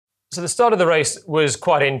So the start of the race was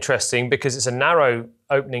quite interesting because it's a narrow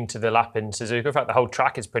opening to the lap in Suzuka. In fact, the whole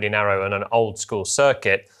track is pretty narrow on an old school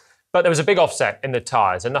circuit. But there was a big offset in the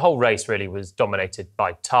tyres, and the whole race really was dominated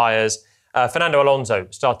by tyres. Fernando Alonso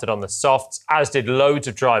started on the softs, as did loads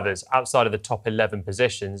of drivers outside of the top 11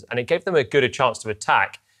 positions, and it gave them a good chance to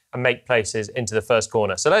attack and make places into the first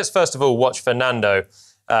corner. So let's first of all watch Fernando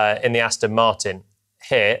in the Aston Martin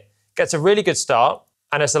here. Gets a really good start,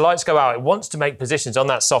 and as the lights go out, it wants to make positions on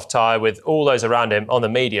that soft tyre with all those around him on the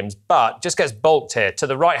mediums, but just gets bulked here to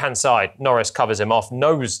the right-hand side. Norris covers him off,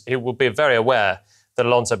 knows he will be very aware that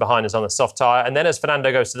Alonso behind is on the soft tyre, and then as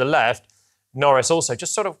Fernando goes to the left, Norris also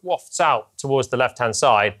just sort of wafts out towards the left-hand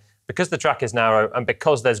side. Because the track is narrow and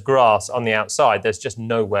because there's grass on the outside, there's just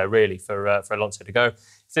nowhere really for Alonso to go.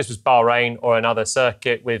 If this was Bahrain or another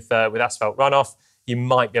circuit with asphalt runoff, you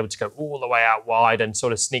might be able to go all the way out wide and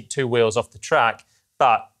sort of sneak two wheels off the track.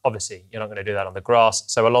 But obviously, you're not going to do that on the grass.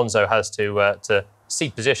 So Alonso has to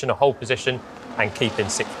cede position or hold position and keep in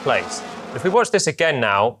sixth place. If we watch this again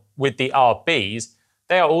now with the RBs,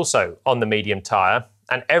 they are also on the medium tyre,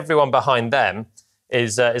 and everyone behind them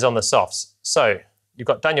is on the softs. So you've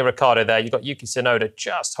got Daniel Ricciardo there, you've got Yuki Tsunoda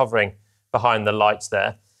just hovering behind the lights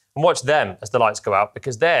there. And watch them as the lights go out,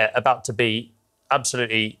 because they're about to be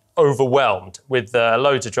absolutely overwhelmed with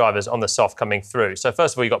loads of drivers on the soft coming through. So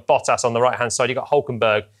first of all, you've got Bottas on the right-hand side, you've got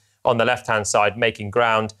Hülkenberg on the left-hand side making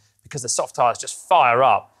ground. Because the soft tyres just fire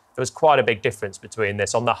up, there was quite a big difference between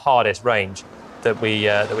this on the hardest range that we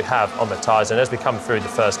have on the tyres. And as we come through the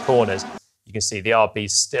first corners, you can see the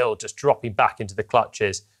RBs still just dropping back into the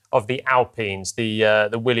clutches of the Alpines,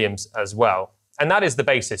 the Williams as well. And that is the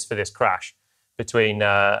basis for this crash between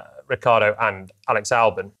Ricciardo and Alex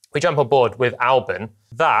Albon. We jump on board with Albon.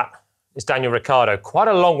 That is Daniel Ricciardo, quite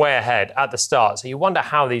a long way ahead at the start. So you wonder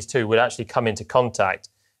how these two would actually come into contact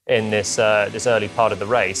in this early part of the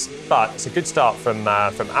race. But it's a good start from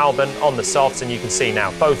Albon on the softs, and you can see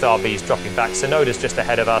now both RBs dropping back. Tsunoda's just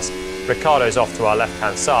ahead of us. Ricciardo's off to our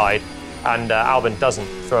left-hand side. And Albon doesn't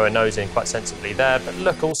throw a nose in quite sensibly there. But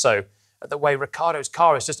look also at the way Ricciardo's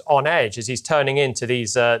car is just on edge as he's turning into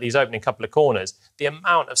these opening couple of corners. The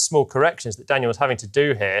amount of small corrections that Daniel was having to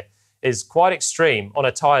do here is quite extreme on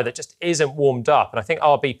a tyre that just isn't warmed up. And I think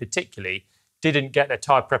RB particularly didn't get their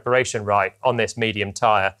tyre preparation right on this medium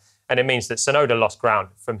tyre. And it means that Tsunoda lost ground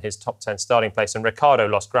from his top 10 starting place, and Ricciardo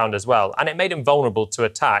lost ground as well. And it made him vulnerable to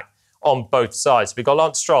attack on both sides. We've got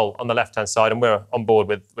Lance Stroll on the left-hand side, and we're on board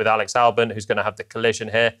with Alex Albon, who's going to have the collision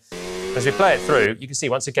here. As we play it through, you can see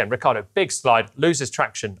once again, Ricciardo, big slide, loses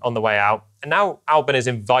traction on the way out. And now Albon is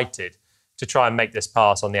invited to try and make this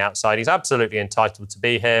pass on the outside. He's absolutely entitled to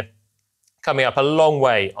be here. Coming up a long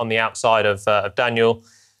way on the outside of Daniel,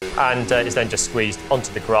 and is then just squeezed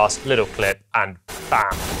onto the grass, little clip, and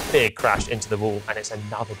bam, big crash into the wall, and it's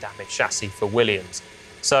another damaged chassis for Williams.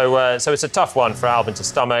 So it's a tough one for Albon to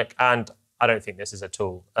stomach, and I don't think this is at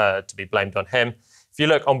all to be blamed on him. If you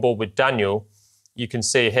look on board with Daniel, you can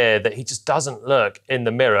see here that he just doesn't look in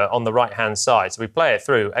the mirror on the right-hand side. So we play it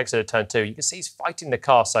through, exit of turn 2. You can see he's fighting the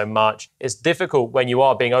car so much. It's difficult when you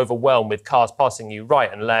are being overwhelmed with cars passing you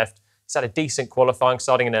right and left. He's had a decent qualifying,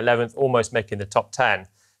 starting in 11th, almost making the top 10.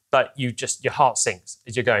 But your heart sinks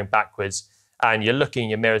as you're going backwards, and you're looking in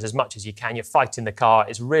your mirrors as much as you can. You're fighting the car.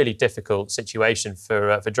 It's a really difficult situation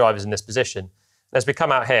for drivers in this position. And as we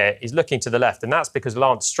come out here, he's looking to the left, and that's because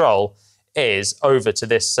Lance Stroll is over to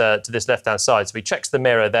this left-hand side. So he checks the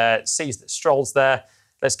mirror there, sees that Stroll's there.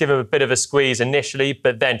 Let's give him a bit of a squeeze initially,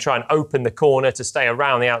 but then try and open the corner to stay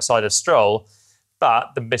around the outside of Stroll.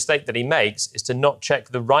 But the mistake that he makes is to not check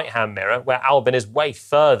the right-hand mirror, where Albon is way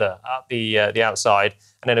further up the outside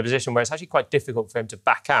and in a position where it's actually quite difficult for him to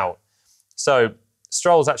back out. So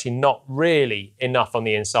Stroll's actually not really enough on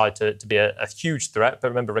the inside to be a huge threat. But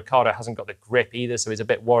remember, Ricciardo hasn't got the grip either, so he's a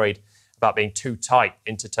bit worried about being too tight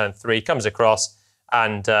into turn 3. Comes across,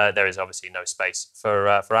 and there is obviously no space for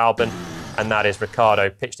Albon. And that is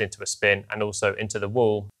Ricciardo pitched into a spin and also into the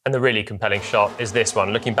wall. And the really compelling shot is this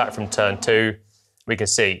one. Looking back from turn 2, we can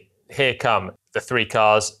see here come the 3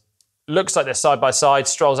 cars. Looks like they're side by side.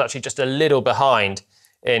 Stroll's actually just a little behind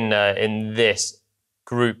in this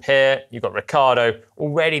group here. You've got Ricciardo.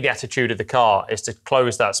 Already the attitude of the car is to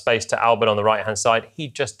close that space to Albon on the right-hand side. He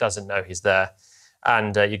just doesn't know he's there.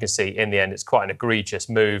 And you can see in the end, it's quite an egregious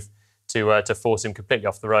move to force him completely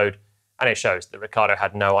off the road. And it shows that Ricciardo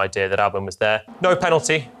had no idea that Albon was there. No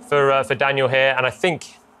penalty for Daniel here. And I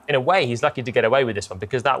think, in a way, he's lucky to get away with this one,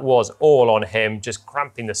 because that was all on him, just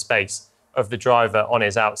cramping the space of the driver on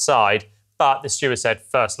his outside. But the steward said,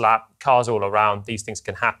 first lap, cars all around, these things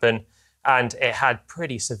can happen. And it had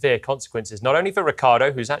pretty severe consequences, not only for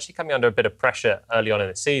Ricciardo, who's actually coming under a bit of pressure early on in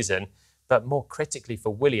the season, but more critically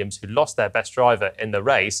for Williams, who lost their best driver in the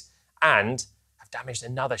race and have damaged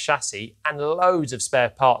another chassis and loads of spare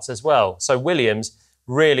parts as well. So Williams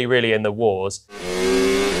really, really in the wars.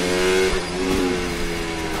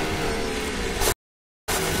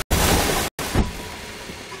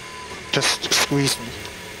 Just squeeze me.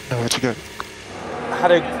 Nowhere to go.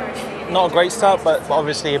 Had not a great start, but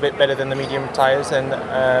obviously a bit better than the medium tyres, and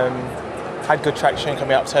had good traction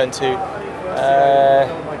coming up turn 2.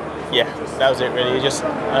 Yeah, that was it really. Just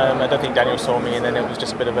I don't think Daniel saw me, and then it was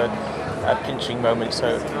just a bit of a pinching moment.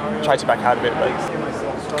 So tried to back out of it,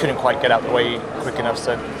 but couldn't quite get out the way quick enough.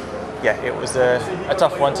 So yeah, it was a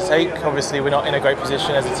tough one to take. Obviously, we're not in a great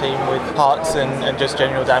position as a team with parts and just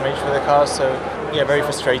general damage for the car. So yeah, very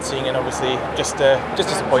frustrating, and obviously just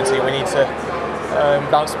disappointing. We need to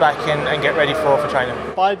bounce back and get ready for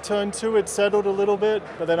China. By turn 2, it settled a little bit,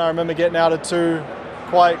 but then I remember getting out of 2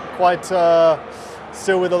 quite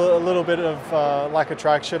still with a little bit of lack of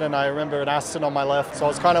traction, and I remember an Aston on my left. So I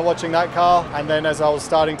was kind of watching that car, and then as I was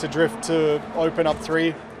starting to drift to open up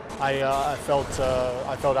 3, I felt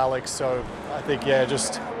Alex. So I think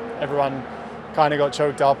just everyone kind of got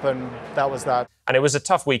choked up, and that was that. And it was a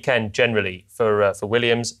tough weekend generally for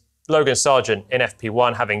Williams. Logan Sargeant in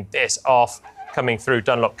FP1 having this off, coming through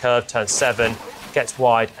Dunlop curve, turn 7, gets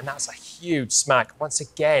wide, and that's a huge smack once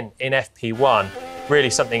again in FP1. Really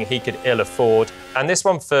something he could ill afford. And this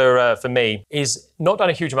one for me is not done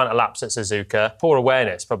a huge amount of laps at Suzuka. Poor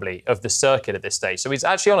awareness probably of the circuit at this stage. So he's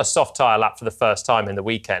actually on a soft tyre lap for the first time in the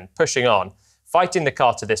weekend, pushing on, fighting the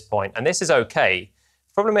car to this point, and this is okay.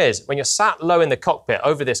 The problem is, when you're sat low in the cockpit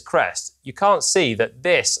over this crest, you can't see that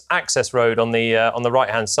this access road on the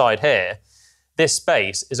right-hand side here, this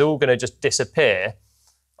space is all going to just disappear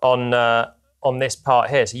on this part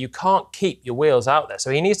here. So you can't keep your wheels out there.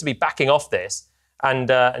 So he needs to be backing off this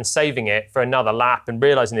and saving it for another lap and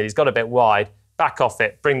realising that he's got a bit wide, back off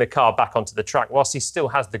it, bring the car back onto the track whilst he still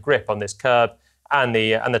has the grip on this curb and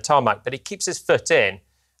the tarmac. But he keeps his foot in.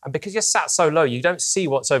 And because you're sat so low, you don't see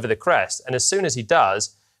what's over the crest. And as soon as he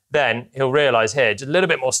does, then he'll realise here, just a little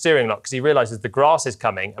bit more steering lock, because he realises the grass is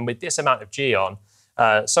coming. And with this amount of G on,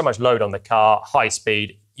 so much load on the car, high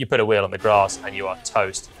speed, you put a wheel on the grass and you are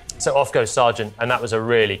toast. So off goes Sargeant, and that was a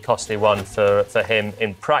really costly one for him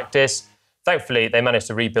in practice. Thankfully, they managed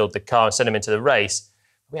to rebuild the car and send him into the race.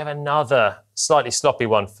 We have another slightly sloppy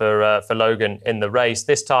one for Logan in the race.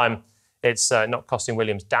 This time, it's not costing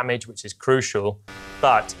Williams damage, which is crucial.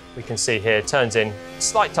 But we can see here, turns in,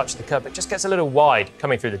 slight touch of the curb, but just gets a little wide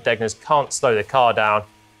coming through the Degners, can't slow the car down,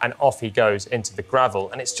 and off he goes into the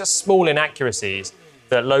gravel. And it's just small inaccuracies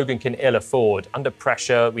that Logan can ill afford under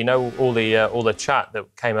pressure. We know all the chat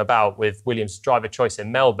that came about with Williams' driver choice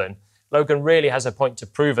in Melbourne. Logan really has a point to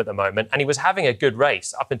prove at the moment, and he was having a good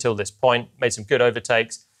race up until this point, made some good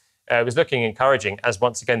overtakes. It was looking encouraging as,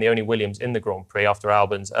 once again, the only Williams in the Grand Prix after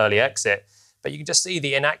Albon's early exit. But you can just see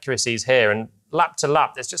the inaccuracies here, and lap to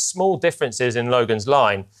lap, there's just small differences in Logan's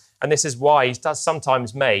line. And this is why he does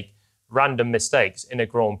sometimes make random mistakes in a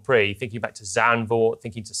Grand Prix. Thinking back to Zandvoort,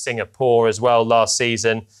 thinking to Singapore as well last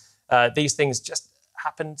season. These things just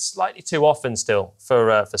happen slightly too often still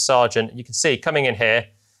for Sargeant. You can see coming in here,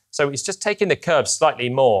 so he's just taking the curb slightly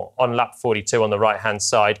more on lap 42 on the right-hand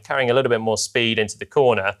side, carrying a little bit more speed into the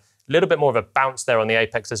corner, a little bit more of a bounce there on the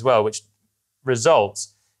apex as well, which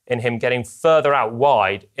results in him getting further out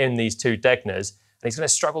wide in these two Degners. And he's going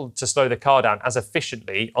to struggle to slow the car down as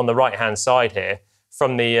efficiently on the right-hand side here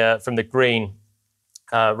from the green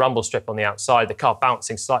rumble strip on the outside, the car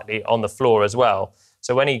bouncing slightly on the floor as well.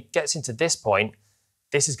 So when he gets into this point,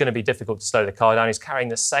 this is going to be difficult to slow the car down. He's carrying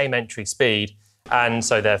the same entry speed, and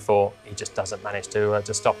so therefore he just doesn't manage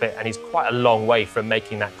to stop it. And he's quite a long way from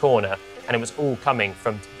making that corner, and it was all coming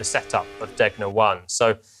from the setup of Degner 1.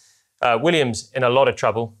 So Williams in a lot of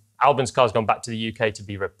trouble. Albon's car's gone back to the UK to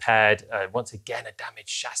be repaired. Once again, a damaged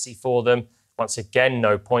chassis for them. Once again,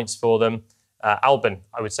 no points for them. Albon,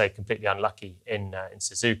 I would say, completely unlucky in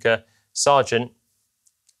Suzuka. Sargeant,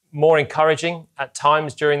 more encouraging at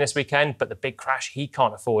times during this weekend, but the big crash he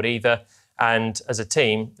can't afford either. And as a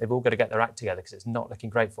team, they've all got to get their act together because it's not looking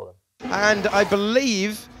great for them. And I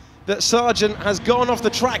believe that Sargeant has gone off the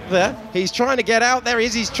track there. He's trying to get out there.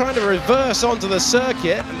 He's trying to reverse onto the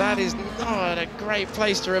circuit, and that is not a great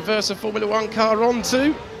place to reverse a Formula One car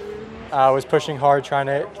onto. I was pushing hard, trying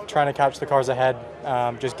to catch the cars ahead,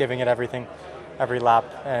 just giving it everything, every lap,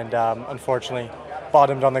 and unfortunately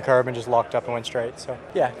bottomed on the curb and just locked up and went straight. So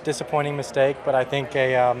yeah, disappointing mistake, but I think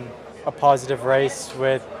a positive race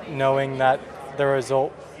with knowing that the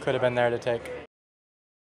result could have been there to take.